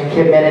 and we have to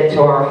commit it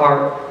to our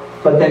heart.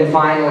 But then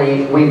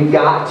finally, we've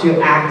got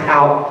to act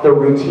out the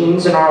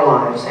routines in our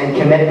lives and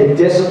commit the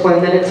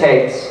discipline that it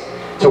takes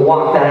to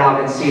walk that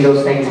out and see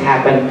those things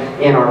happen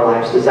in our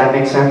lives. Does that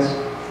make sense?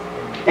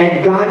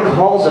 And God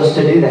calls us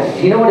to do that.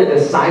 Do you know what a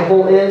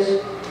disciple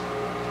is?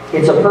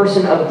 It's a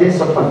person of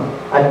discipline.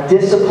 A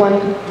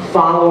disciplined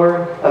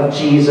follower of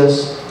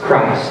Jesus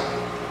Christ.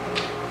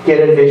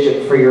 Get a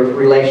vision for your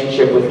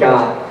relationship with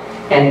God.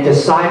 And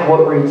decide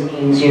what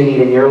routines you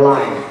need in your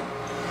life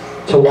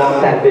to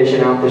walk that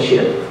vision out this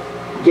year.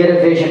 Get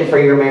a vision for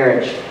your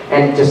marriage.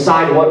 And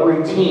decide what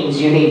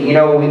routines you need. You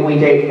know, we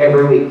date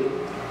every week.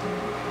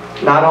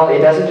 Not only,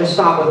 it doesn't just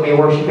stop with me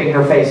worshiping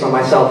her face on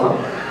my cell phone.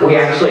 We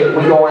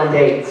go on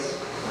dates.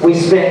 We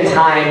spend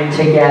time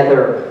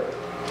together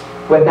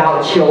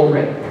without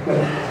children.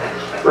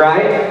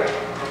 Right?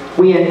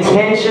 We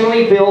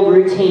intentionally build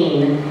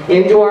routine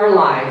into our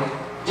life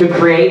to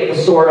create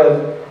the sort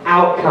of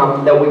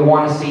outcome that we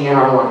want to see in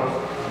our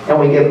life. And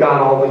we give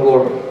God all the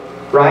glory.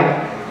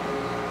 Right?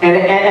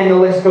 And the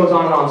list goes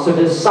on and on. So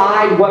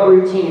decide what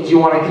routines you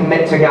want to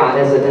commit to God.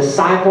 As a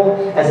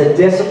disciple, as a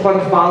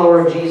disciplined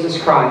follower of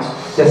Jesus Christ,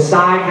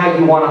 decide how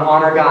you want to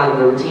honor God in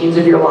the routines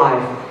of your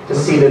life to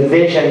see the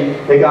vision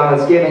that God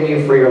has given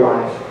you for your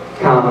life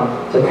come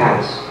to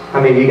pass. How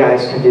many of you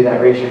guys can do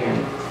that? Raise your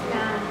hand.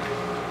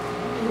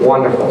 Yeah.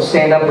 Wonderful.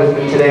 Stand up with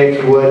me today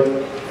if you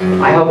would.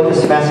 I hope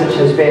this message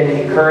has been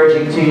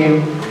encouraging to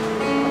you.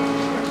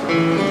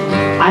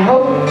 I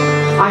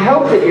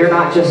hope that you're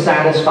not just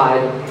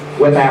satisfied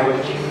with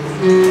average.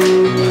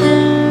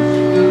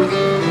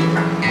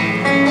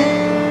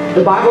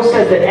 The Bible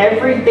says that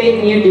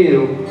everything you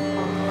do,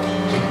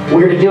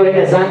 we're to do it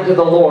as unto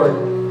the Lord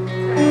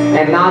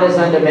and not as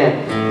unto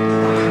men.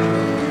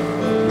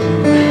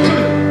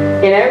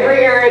 In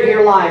every area of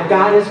your life,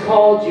 God has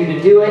called you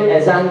to do it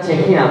as unto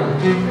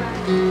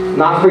Him.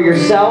 Not for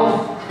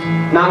yourself,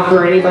 not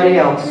for anybody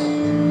else.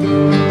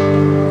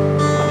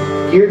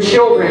 Your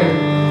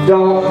children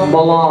don't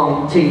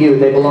belong to you,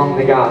 they belong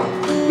to God.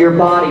 Your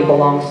body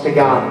belongs to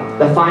God.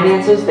 The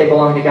finances, they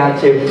belong to God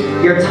too.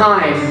 Your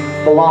time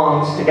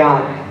belongs to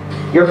God.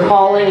 Your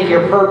calling and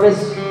your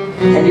purpose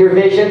and your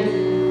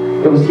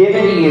vision, it was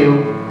given to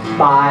you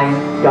by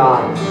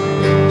God.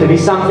 To be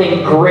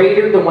something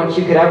greater than what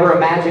you could ever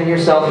imagine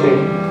yourself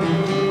being.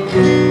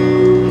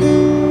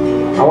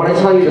 I want to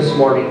tell you this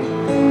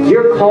morning,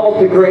 you're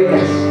called to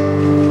greatness.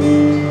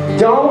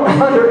 Don't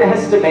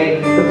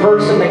underestimate the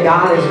person that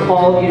God has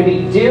called you to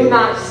be. Do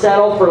not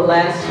settle for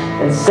less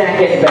than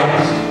second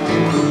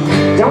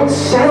best. Don't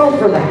settle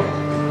for that.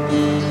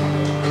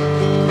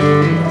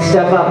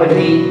 Step up and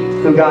be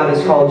who God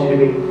has called you to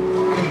be.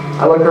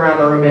 I look around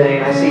the room today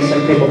and I see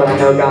some people that I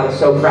know God is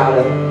so proud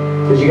of,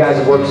 because you guys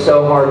have worked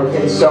so hard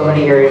in so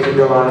many areas of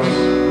your lives.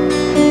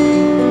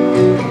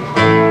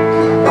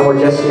 And we're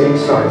just getting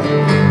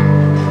started.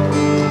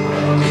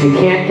 You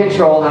can't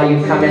control how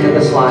you've come into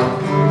this life,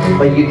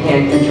 but you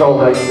can control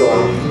how you go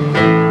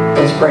out.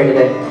 Let's pray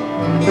today.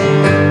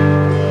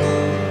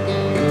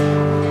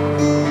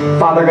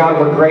 Father God,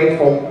 we're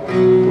grateful,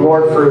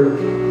 Lord, for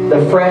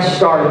the fresh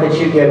start that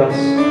you give us.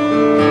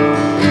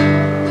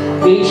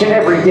 Each and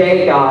every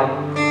day, God.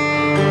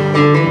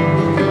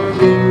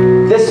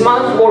 This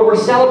month, Lord, we're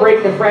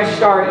celebrating the fresh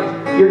start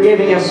you're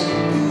giving us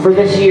for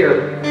this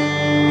year.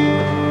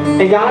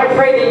 And God, I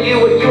pray that you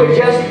would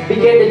just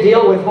begin to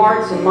deal with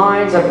hearts and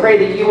minds. I pray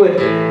that you would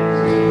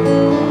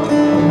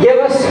give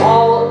us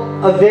all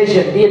a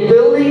vision, the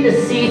ability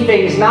to see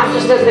things, not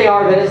just as they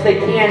are, but as they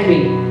can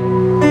be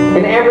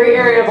in every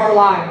area of our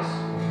lives.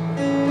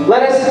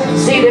 Let us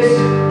see this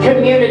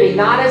community,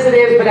 not as it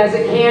is, but as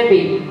it can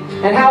be.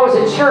 And how as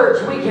a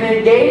church we can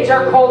engage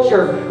our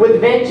culture with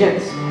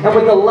vengeance and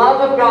with the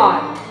love of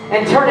God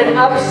and turn it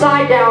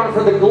upside down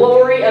for the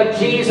glory of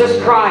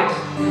Jesus Christ.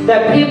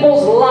 That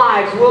people's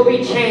lives will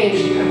be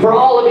changed for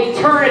all of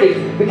eternity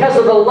because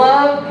of the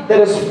love that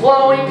is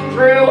flowing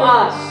through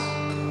us.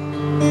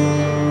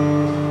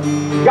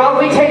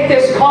 God, we take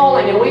this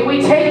calling and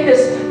we take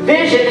this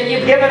vision that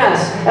you've given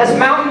us as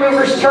Mountain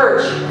Movers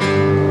Church.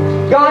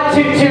 God,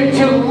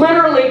 to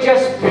literally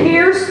just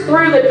pierce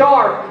through the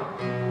dark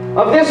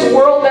of this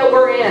world that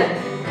we're in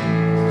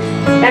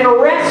and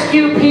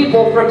rescue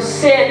people from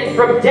sin,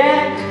 from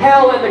death,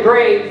 hell, and the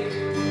grave.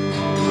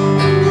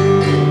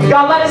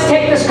 God, let us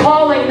take this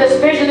calling,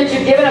 this vision that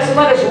you've given us, and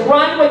let us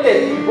run with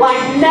it like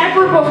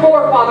never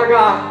before, Father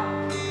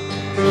God.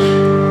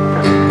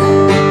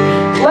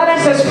 Let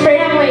us as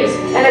families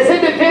and as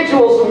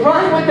individuals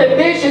run with the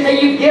vision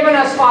that you've given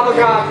us, Father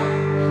God.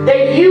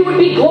 That you would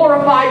be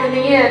glorified in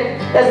the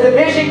end as the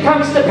vision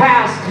comes to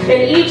pass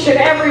in each and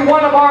every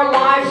one of our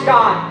lives,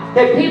 God.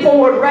 That people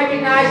would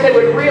recognize, they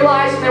would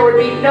realize, and there would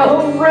be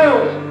no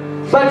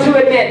room but to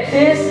admit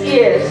this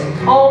is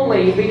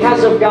only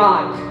because of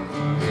God.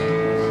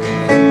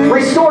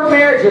 Restored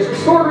marriages,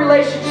 restored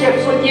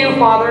relationships with you,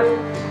 Father.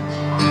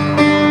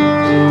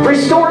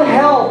 Restored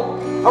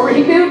health, a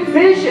renewed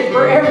vision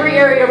for every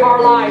area of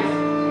our life.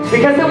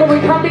 Because then when we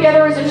come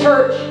together as a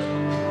church,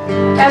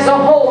 as a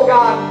whole,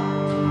 God,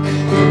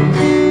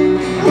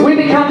 we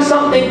become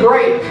something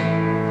great.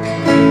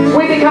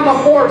 We become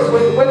a force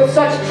with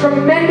such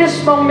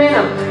tremendous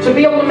momentum to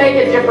be able to make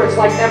a difference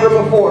like never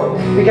before.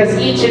 Because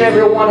each and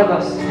every one of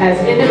us, as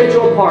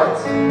individual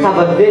parts, have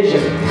a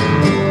vision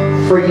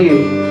for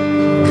you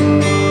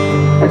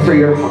and for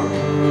your heart.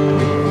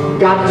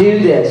 God, do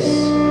this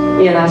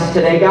in us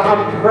today. God,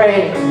 I'm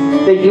praying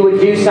that you would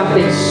do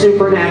something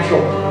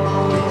supernatural.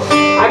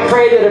 I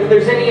pray that if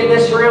there's any in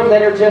this room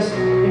that are just,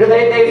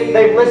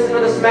 they've listened to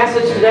this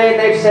message today and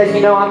they've said,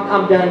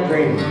 I'm done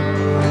dreaming.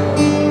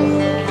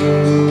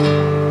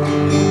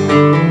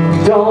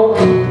 Don't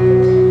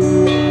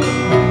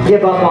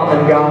give up on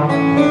them, God.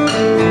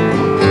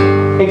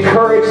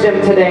 Encourage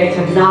them today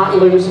to not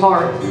lose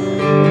heart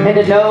and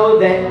to know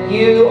that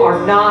you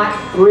are not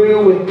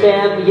through with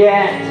them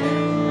yet.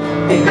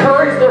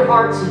 Encourage their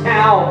hearts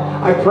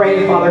now, I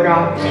pray, Father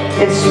God.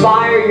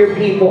 Inspire your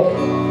people.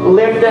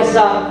 Lift us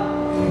up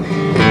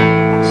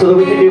so that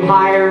we can do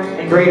higher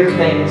and greater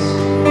things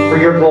for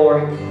your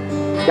glory.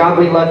 God,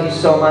 we love you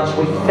so much.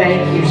 We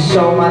thank you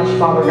so much,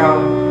 Father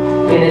God,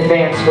 in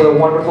advance for the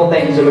wonderful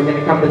things that are going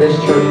to come to this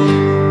church.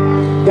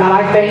 God,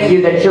 I thank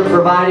you that you're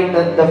providing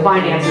the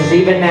finances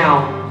even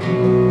now.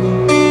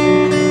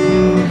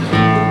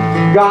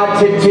 God,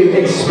 to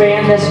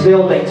expand this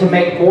building, to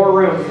make more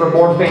room for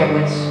more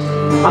families.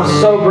 I'm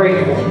so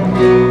grateful.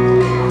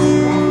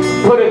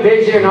 Put a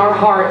vision in our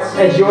hearts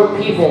as your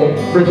people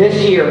for this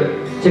year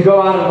to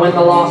go out and win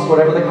the lost,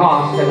 whatever the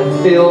cost, and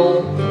to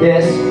fill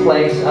this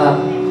place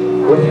up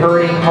with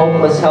hurting,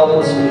 hopeless,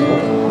 helpless people.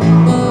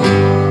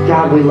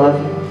 God, we love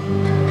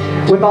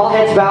you. With all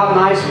heads bowed and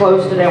eyes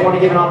closed today, I want to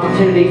give an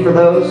opportunity for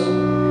those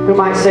who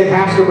might say,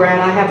 Pastor Brad,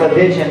 I have a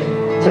vision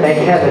to make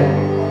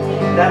heaven.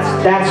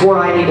 That's where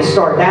I need to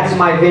start. That's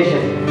my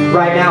vision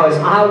right now, is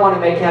I want to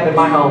make heaven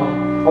my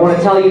home. I want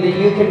to tell you that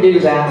you can do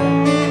that.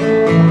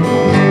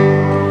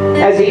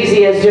 As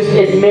easy as just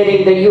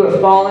admitting that you have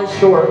fallen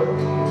short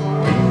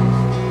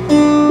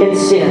in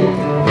sin.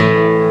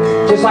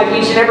 Just like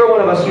each and every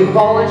one of us, you've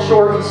fallen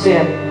short in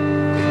sin.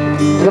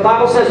 And the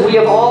Bible says we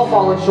have all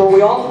fallen short.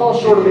 We all fall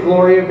short of the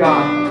glory of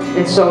God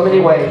in so many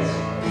ways.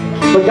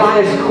 But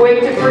God is quick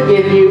to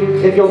forgive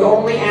you if you'll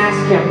only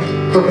ask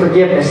Him for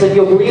forgiveness. If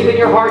you'll believe in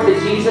your heart that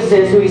Jesus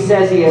is who He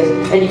says He is,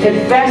 and you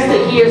confess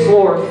that He is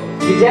Lord,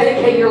 you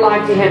dedicate your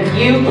life to Him,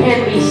 you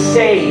can be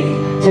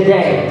saved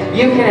today.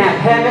 You can have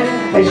heaven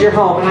as your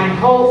home, and I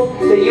hope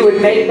that you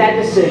would make that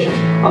decision.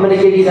 I'm going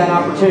to give you that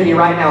opportunity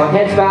right now.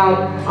 Heads bowed,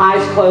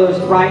 eyes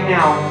closed right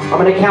now.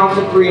 I'm going to count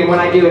to 3, and when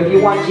I do, if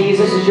you want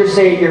Jesus as your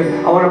Savior,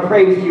 I want to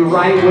pray with you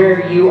right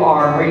where you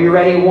are. Are you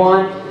ready?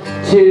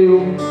 1,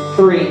 2,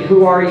 3.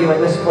 Who are you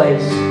in this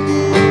place?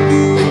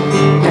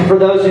 And for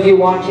those of you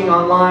watching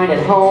online,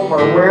 at home, or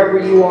wherever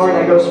you are,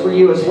 that goes for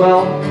you as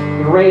well.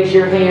 Raise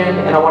your hand,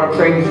 and I want to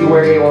pray with you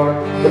where you are.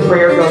 The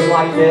prayer goes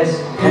like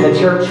this, and the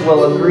church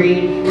will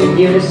agree in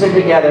unison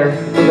together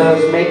for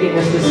those making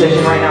this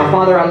decision right now.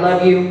 Father, I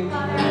love you.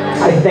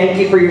 I thank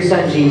you for your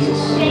Son, Jesus.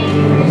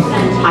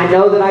 I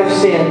know that I've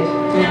sinned.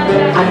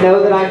 I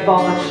know that I've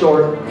fallen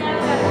short.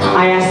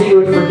 I ask that you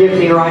would forgive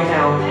me right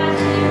now.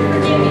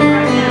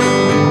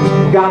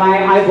 God,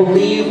 I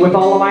believe with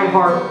all of my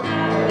heart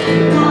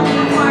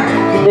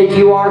that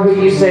you are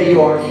who you say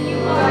you are.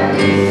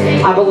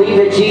 I believe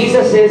that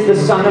Jesus is the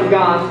Son of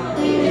God.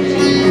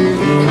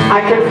 I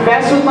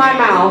confess with my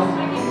mouth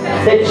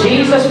that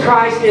Jesus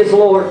Christ is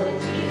Lord.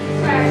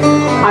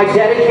 I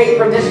dedicate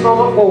from this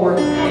moment forward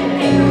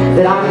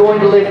that I'm going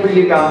to live for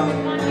you, God,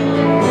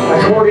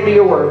 according to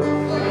your word.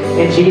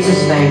 In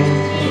Jesus' name.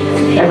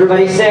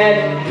 Everybody said,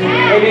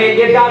 amen.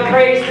 Give God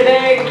praise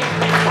today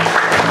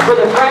for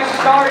the fresh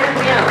start in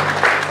Him.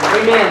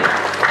 Amen.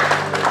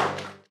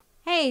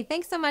 Hey,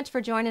 thanks so much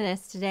for joining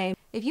us today.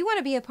 If you want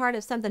to be a part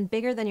of something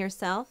bigger than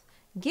yourself,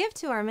 give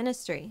to our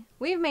ministry.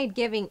 We've made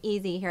giving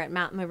easy here at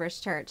Mountain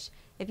Movers Church.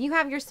 If you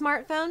have your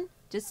smartphone,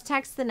 just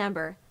text the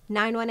number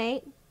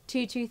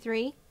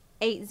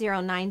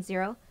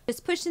 918-223-8090.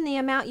 Just push in the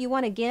amount you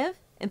want to give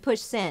and push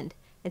send.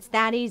 It's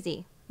that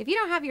easy. If you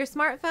don't have your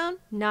smartphone,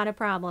 not a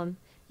problem.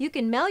 You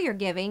can mail your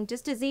giving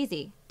just as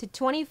easy to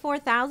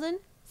 24,000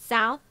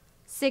 South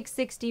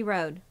 660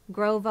 Road,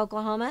 Grove,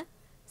 Oklahoma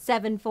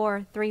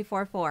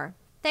 74344.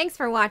 Thanks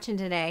for watching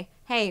today.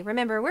 Hey,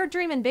 remember, we're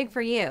dreaming big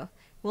for you.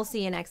 We'll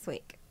see you next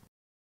week.